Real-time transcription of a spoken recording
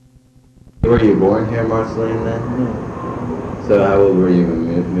were you born here, Marceline, then? No. So how old were you when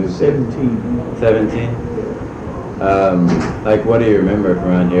you moved here? 17. 17? Like, what do you remember from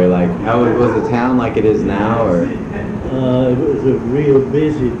around here? Like, how was the town like it is now, or? It was a real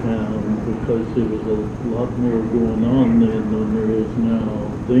busy town because there was a lot more going on then than there is now.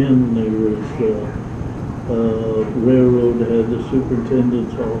 Then there was railroad had the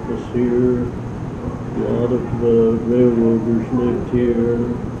superintendent's office here. A lot of railroaders lived here.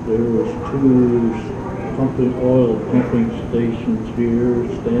 There was two oil pumping stations here,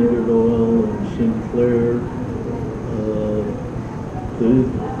 Standard Oil and Sinclair.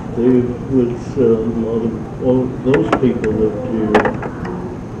 There was a lot of those people lived here.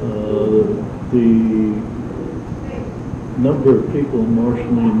 The number of people in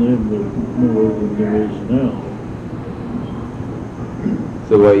Marceline then was more than there is now.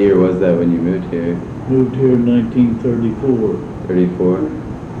 So what year was that when you moved here? Moved here in 1934. 34.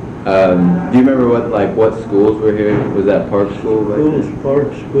 Do you remember what schools were here? Was that Park School?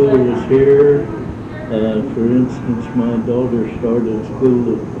 Park School was here. For instance, my daughter started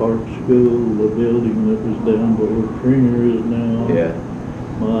school at Park School, the building that was down where Pringer is now. Yeah.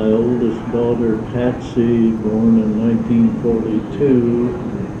 My oldest daughter, Patsy, born in 1942,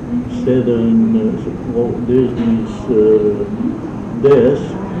 sat on Walt Disney's desk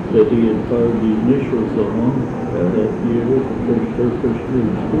that he had carved the initials on that year, her first year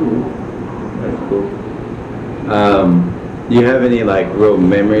of school. That's cool. Do you have any real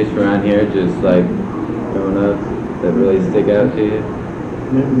memories from around here, just growing up, that really stick out to you?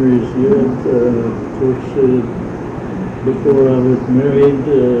 Memories, yeah. Of course, before I was married,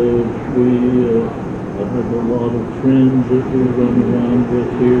 I had a lot of friends that we run around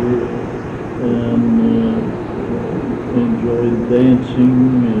with here, and enjoyed dancing,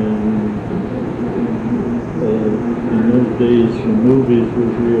 and in those days the movies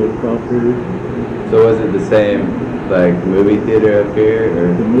was real popular. So was it the same movie theater up here, or?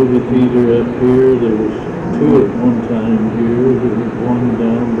 The movie theater up here, there was two at one time here. There was one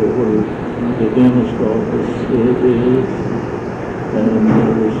down to where the dentist office is, and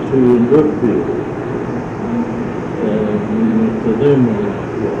there was two in Brookfield. And we went to them a lot.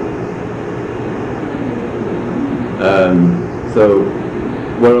 So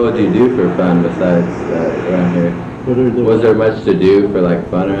what all did you do for fun besides that around here? Was there much to do for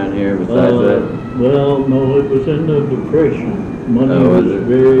fun around here besides that? Well, no, it was in the Depression. Money was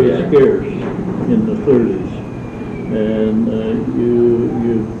very scarce in the 30s, and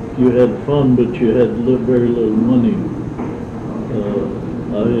you had fun, but you had very little money.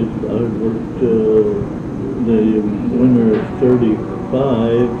 I worked the winter of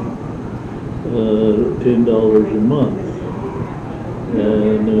 35, $10 a month.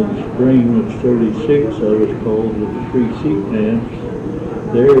 And in spring of 36, I was called to the free seat camps.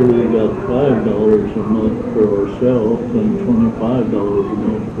 There we got $5 a month for ourselves, and $25 a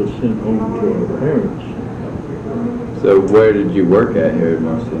month was sent home to our parents. So where did you work at here in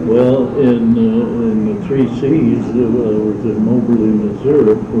Marceline? Well, in the 3 C's, I was in Moberly,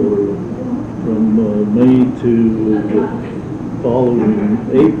 Missouri from May to the following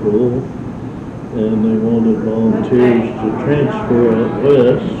April. And they wanted volunteers to transfer out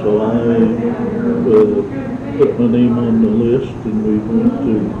west, so I put my name on the list, and we went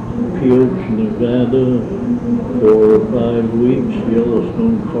to Pioche, Nevada for 5 weeks,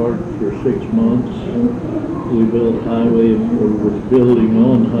 Yellowstone Park for 6 months. We built was building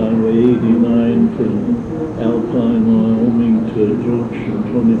on Highway 89 from Alpine, Wyoming to a junction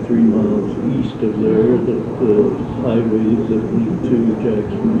 23 miles east of there, the highways that lead to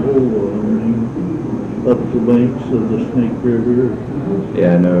Jackson Hole, Wyoming, up the banks of the Snake River.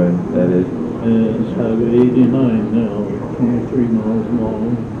 Yeah, I know that is. And it's Highway 89 now, 23 miles long.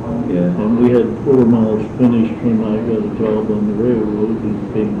 Yeah. And we had 4 miles finished when I got a job on the railroad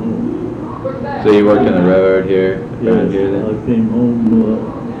and came home. So you worked on the railroad here? Yes, here then? I came home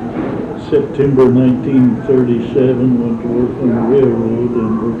September 1937, went to work on the railroad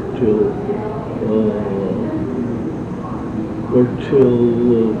and worked till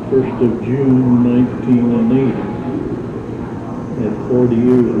 1st of June 1980. Had 40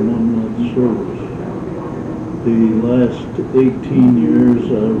 years and 1 month service. The last 18 years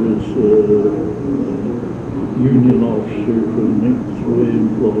I was union officer for the maintenance way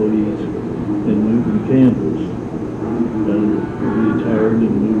employees in Newton, Kansas. And retired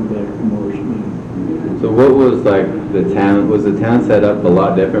and moved back to Marceline. So what was the town? Was the town set up a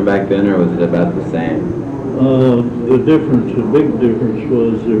lot different back then, or was it about the same? The big difference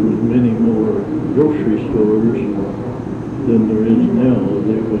was there was many more grocery stores than there is now.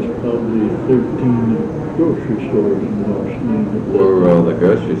 There was probably 13 or grocery stores in Washington. Where were all the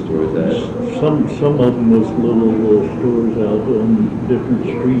grocery stores at? Some of them was little stores out on different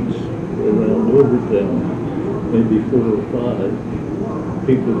streets around Overtown, maybe 4 or 5.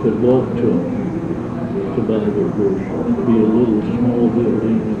 People could walk to them to buy their groceries. Be a little small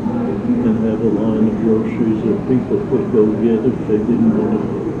building and have a line of groceries that people could go get if they didn't want to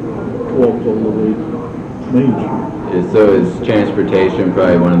walk all the way to Main Street. So is transportation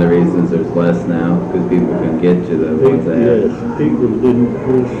probably one of the reasons there's less now? Because people can get to the ones that Yes, people didn't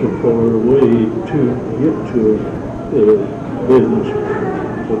go so far away to get to a business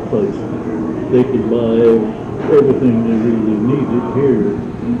or place. They could buy everything they really needed here,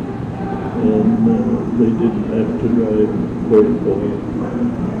 and they didn't have to drive very far.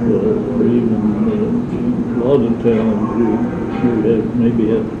 Or even a lot of towns, you maybe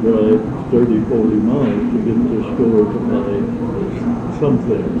have to drive 30, 40 miles to get to a store to buy some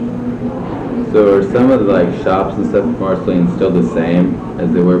things. So are some of the shops and stuff in Marceline still the same as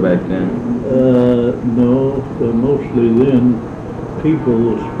they were back then? No, mostly then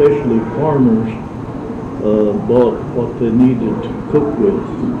people, especially farmers, bought what they needed to cook with,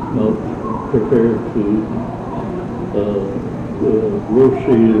 not prepared food.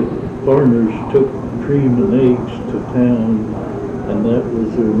 Grocery farmers took cream and eggs to town, and that was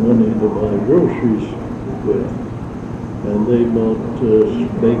their money to buy groceries with. And they bought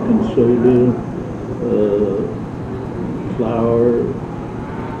baking soda, flour,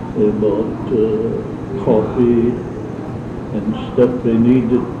 they bought coffee, and stuff they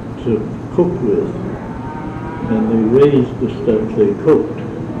needed to cook with. And they raised the stuff they cooked.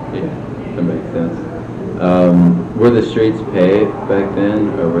 Yeah, that makes sense. Were the streets paved back then,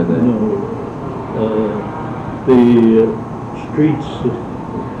 or were they? No. The streets,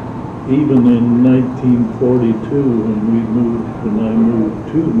 even in 1942, when I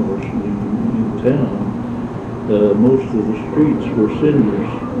moved to Marceline in town, most of the streets were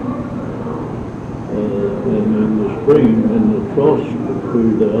cinders. And in the spring, when the frost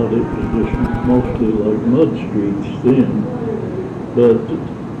cleared out, it was just mostly like mud streets then. But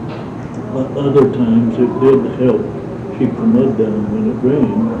other times it did help keep the mud down when it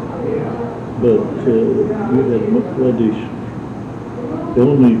rained. But you had muddy. The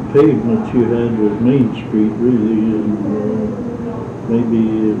only pavement you had was Main Street, really, and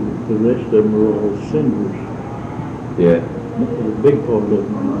maybe the rest of them were all cinders. Yeah. The big part of them.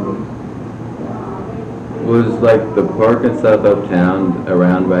 Was the park and stuff uptown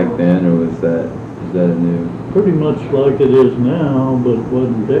around back then, or is that a new? Pretty much like it is now, but it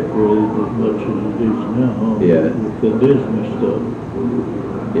wasn't decorated as much as it is now. Yeah. With the Disney stuff.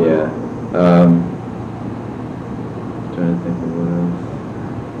 Yeah. Trying to think of what else.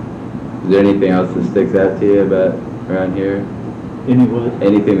 Is there anything else that sticks out to you about around here? Anyway.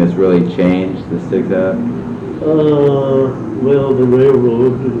 Anything that's really changed that sticks out? Well, the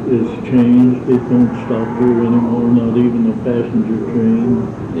railroad is changed. It don't stop here anymore, not even a passenger train.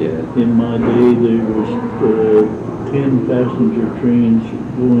 Yeah. In my day, there was 10 passenger trains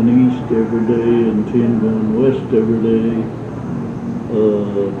going east every day and 10 going west every day.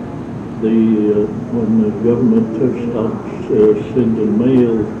 When the government stopped sending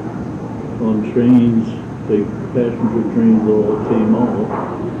mail on trains, the passenger trains all came off.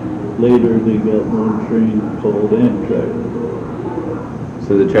 Later, they got one train called Amtrak.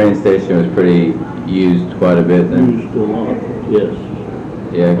 So the train station was pretty used quite a bit then? Used a lot, yes.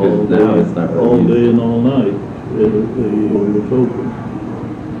 Yeah, because now it's not really all used. day and all night, it was open.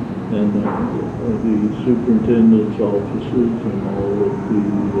 And the superintendent's offices and all of the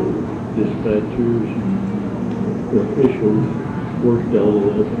dispatchers and officials worked out of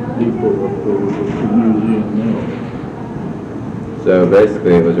that depot up there with the museum now. So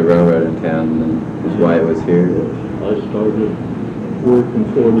basically it was a railroad in town, and then that's why it was here? Yes. I started working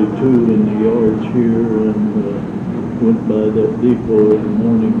 42 in the yards here and went by that depot every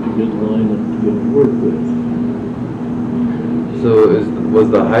morning to get lined up to get to work with. So was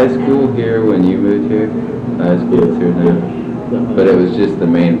the high school here when you moved here? The high school is here now? Yes. But it was just the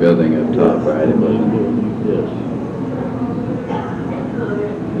main building up top, Yes, right? the It main wasn't. building, yes.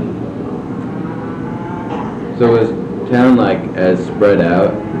 So was town as spread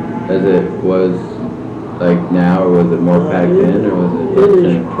out as it was now, or was it more packed in, or was it? It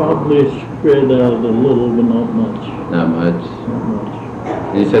is probably spread out a little, but not much. Not much. Not much.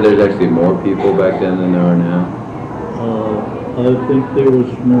 And you said there's actually more people back then than there are now? I think there was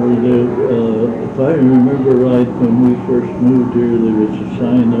more there. If I remember right, when we first moved here, there was a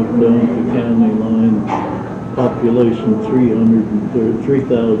sign up down at the county line, population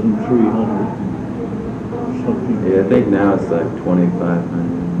 3,300. Something. Yeah, I think now it's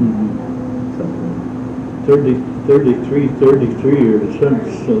 2,500. Mm-hmm. Something. 33 or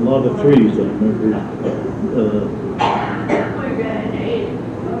something, a lot of threes, I remember.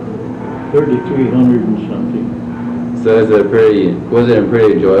 3,300 and something. So was it a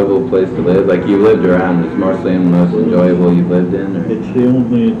pretty enjoyable place to live? Like you lived around, it's Marceline the most enjoyable you've lived in? Or? It's the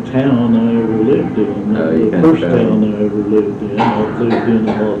only town I ever lived in. The first town I ever lived in. I've lived in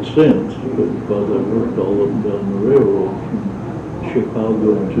a lot since, because I worked all up and down the railroad from Chicago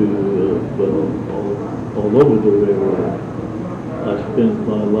to, all over the railroad. I spent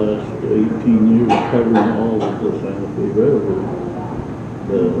my last 18 years covering all of the Santa Fe Railroad,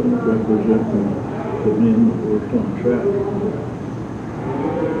 representing the men that worked on track.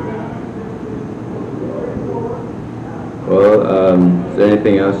 Well, is there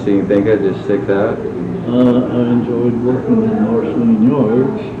anything else you can think of just sticks out? I enjoyed working in Marceline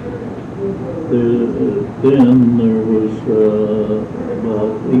Yards. Then there was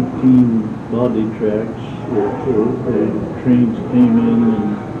about 18 body tracks that the trains came in and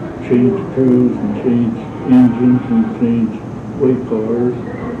changed crews and changed engines and changed way cars.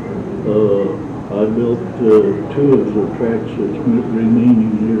 I built 2 of the tracks that's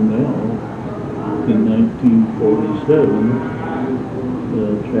remaining here now in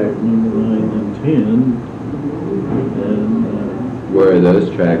 1947, track number 9 and 10. And where are those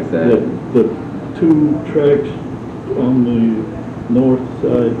tracks at? The 2 tracks on the north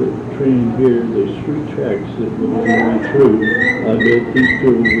side of the train here, there's 3 tracks that go all the way through. I built these 2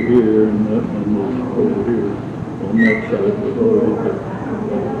 over here, and that one was over here on that side was already there.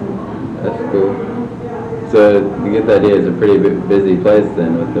 That's cool. So you get the idea, it's a pretty busy place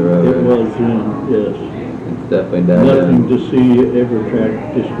then with the railroad. It was, yes. It's definitely down. Nothing to see, every track,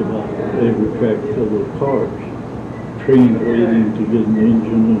 just about every track full of cars. Train waiting to get an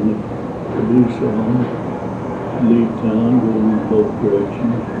engine and a caboose on, leave town, going in both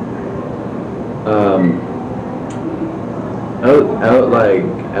directions.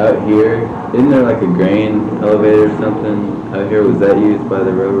 Out here, isn't there like a grain elevator or something out here? Was that used by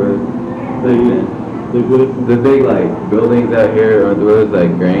the railroad? The big like buildings out here, or those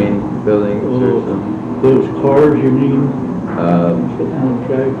like grain buildings or something? Those cars, you mean? Something on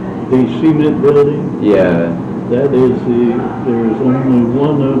track? The cement building? Yeah. That is there's only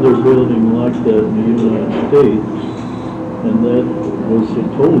one other building like that in the United States, and that was the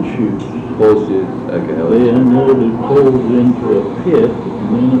coal chute. Coal chutes, okay. They unloaded coal into a pit, and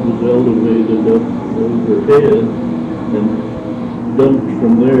then it was elevated up overhead, and dumped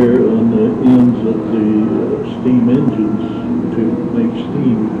from there on the ends of the steam engines to make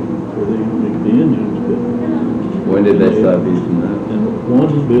steam so they could make the engines go. When did they stop using that? And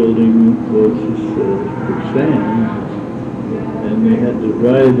one building was for sand, and they had to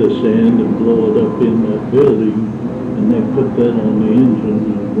dry the sand and blow it up in that building, and they put that on the engine,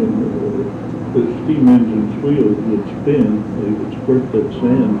 and when the steam engine's wheels would spin, they would squirt that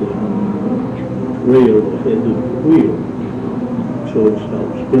sand down the rail ahead of the wheel, so it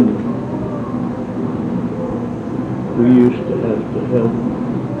stopped spinning. We used to have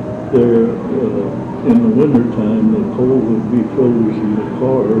there, in the wintertime, the coal would be frozen in the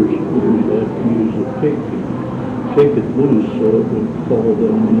cars, and we'd have to use a pick to take it loose so it would fall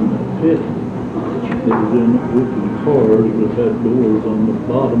down in the pit. It was in open cars that had doors on the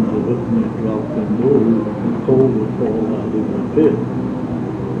bottom of it, and they dropped them doors, and the coal would fall out in the pit.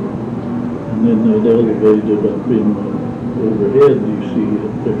 And then they'd elevate it up in the overhead, you see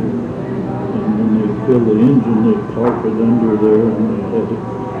it there. And when they fill the engine, they'd park it under there, and they had a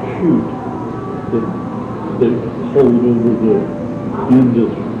chute that they hold over the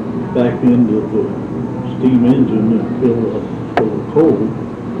back end of the steam engine and fill up full of coal.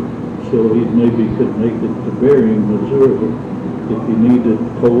 So he maybe could make it to Bering, Missouri. If he needed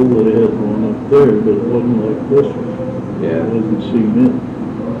coal, they had one up there, but it wasn't like this one. Yeah. It wasn't cement.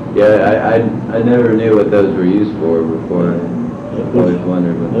 Yeah, I never knew what those were used for before. I always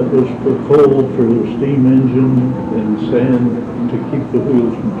wondered. That was for coal for the steam engine and sand to keep the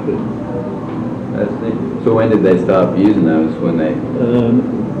wheels from spinning. That's neat. So when did they stop using those? When they?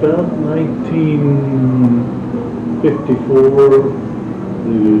 About 1954,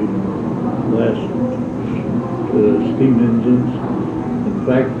 the last steam engines. In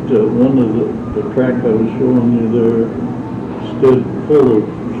fact, one of the track I was showing you there stood full of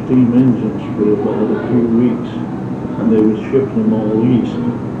steam engines for about a few weeks, and they was shipping them all east.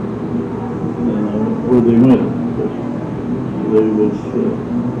 Where they went. But they was,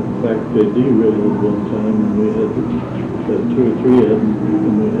 in fact, they derailed one time, and we had 2 or 3 of them,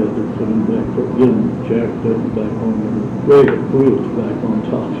 and we had to put them back up, get them jacked up back on the rail, wheels back on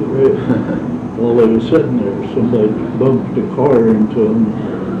top of the rail. While they were sitting there, somebody bumped a car into them,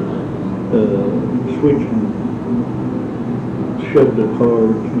 switch and shoved a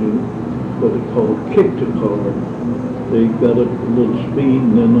car to what they call kicked a car. They got up a little speed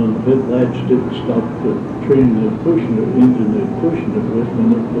and then latched it, stopped the train and pushing it, engine and pushing it with,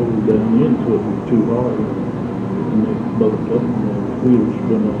 and it rolled down into it too hard. And they bumped up and the wheels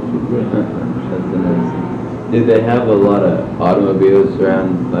went off the ground. That's amazing. Did they have a lot of automobiles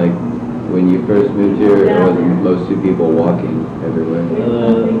around, like, when you first moved here, or was it mostly people walking everywhere?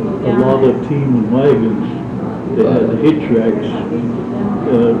 A lot of team and wagons. They had hitch racks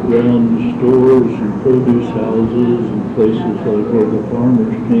around the stores and produce houses and places like where the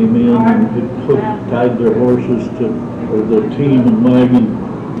farmers came in and had tied their horses to, or the team and wagon.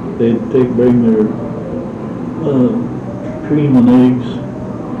 They'd bring their cream and eggs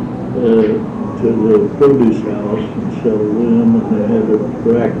to the produce house and sell them, and they had a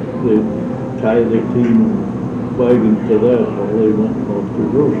rack. They'd tie their team and wagon to that while they went off the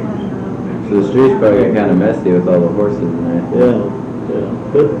groceries. So the streets probably got kind of messy with all the horses in there. Yeah,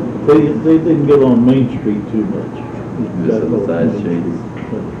 but they didn't get on Main Street too much. Just on the side streets.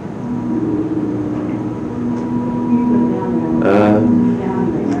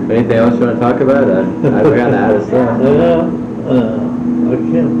 Anything else you want to talk about? I ran out of stuff. I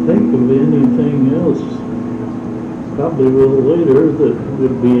can't think of anything else. Probably a little later that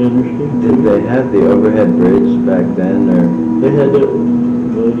would be interesting. Did they have the overhead bridge back then, or? They had it.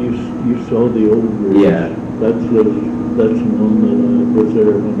 Well, you saw the old bridge. Yeah. That's the one that was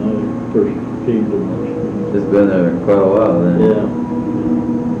there when I first came to Marshall. It's been there quite a while then. Yeah.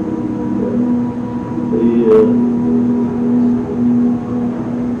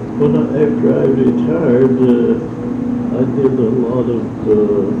 After I retired, I did a lot of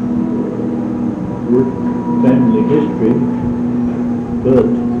work, family history, but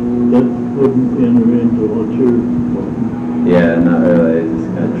that wouldn't enter into what you're wanting. Yeah, not really.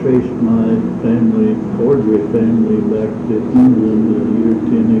 I traced my family, Cordray family, back to England in the year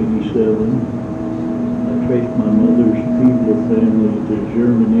 1087. I traced my mother's Peebler family to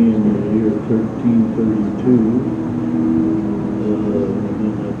Germany in the year 1332. And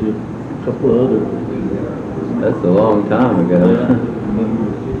then I did a couple of other. That's a long time ago.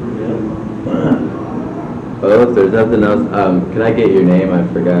 Yeah. Well, if there's nothing else, can I get your name? I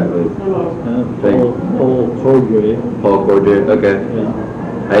forgot. Paul Cordray. Paul Cordray. Okay. Yeah.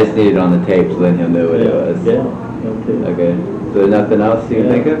 I just need it on the tape so then he'll know what it was. Yeah. Okay. Okay. So nothing else you can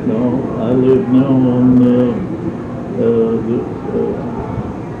think of? No, I live now on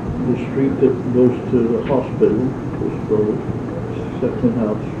the street that goes to the hospital. It's the second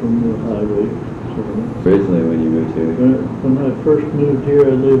house from the highway. Originally when you moved here? When I first moved here,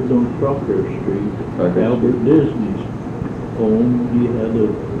 I lived on Crocker Street. Albert Disney's home. He had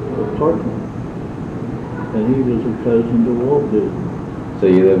an apartment, and he was a cousin to Walt Disney. So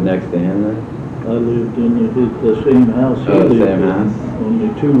you lived next to him then? I lived in the same house. Oh, the same house? Only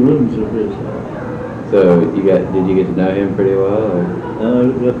 2 rooms of his house. So did you get to know him pretty well? Or? I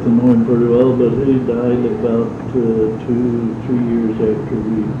got to know him pretty well, but he died about 2-3 years after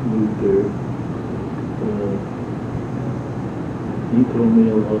we moved there. He told me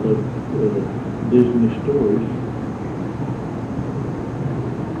a lot of Disney stories.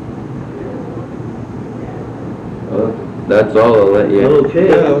 Well, that's all. I'll let you Okay,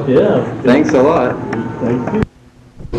 go. yeah. Thanks a lot. Thank you.